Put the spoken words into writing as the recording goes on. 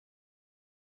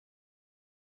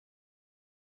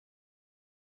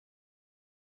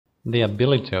The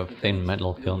ability of thin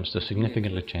metal films to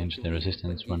significantly change their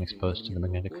resistance when exposed to the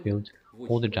magnetic field,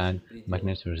 or the giant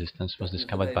magnetoresistance, was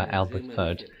discovered by Albert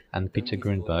Fert and Peter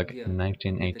Grünberg in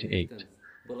 1988.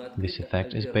 This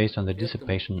effect is based on the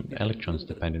dissipation of electrons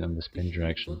depending on the spin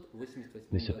direction.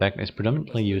 This effect is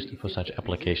predominantly used for such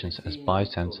applications as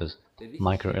biosensors,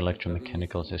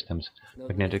 microelectromechanical systems,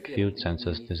 magnetic field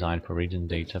sensors designed for reading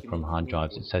data from hard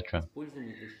drives, etc.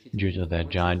 Due to their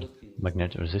giant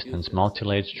magnetoresistance,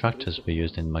 multi-layered structures were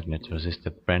used in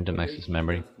magnetoresistive random access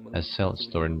memory as cells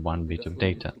storing 1 bit of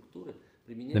data.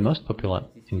 The most popular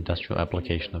industrial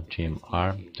application of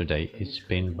GMR today is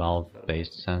spin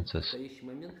valve-based sensors.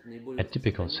 A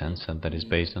typical sensor that is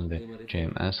based on the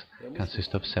GMS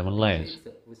consists of 7 layers,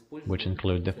 which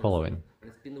include the following: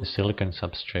 a silicon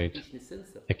substrate,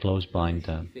 a closed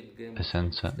binder, a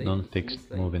sensor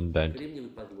non-fixed moving bed,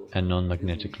 a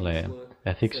non-magnetic layer,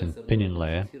 a fixing pinning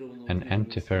layer, an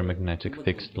antiferromagnetic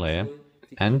fixed layer,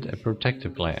 and a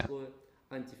protective layer.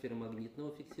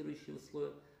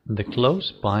 The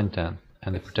closed binder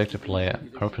and the protective layer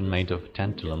are often made of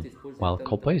tantalum, while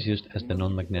copper is used as the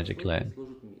non-magnetic layer.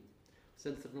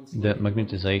 The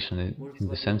magnetization in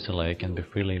the sensor layer can be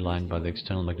freely aligned by the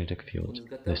external magnetic field.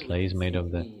 This layer is made of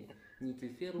the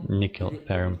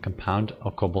nickel-ferrum compound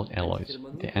or cobalt alloys.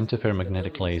 The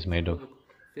antiferromagnetic layer is made of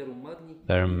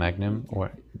ferrum-magnesium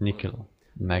or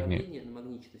nickel-manganese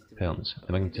films.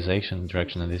 The magnetization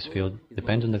direction in this field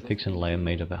depends on the fixing layer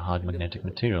made of a hard magnetic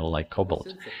material like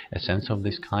cobalt. A sensor of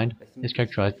this kind is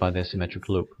characterized by the asymmetric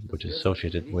loop, which is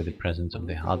associated with the presence of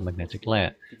the hard magnetic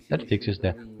layer that fixes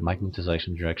the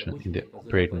magnetization direction in the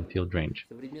operating field range.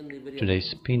 Today's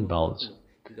spin valves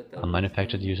are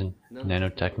manufactured using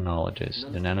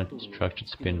nanotechnologies. The nano-structured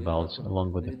spin valves,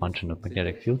 along with the function of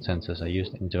magnetic field sensors, are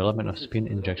used in development of spin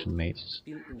injection mazes,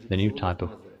 the new type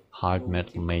of hard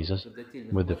metal mazes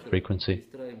with the frequency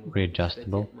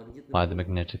readjustable by the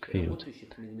magnetic field.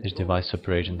 This device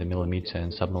operates in the millimeter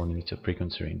and submillimeter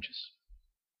frequency ranges.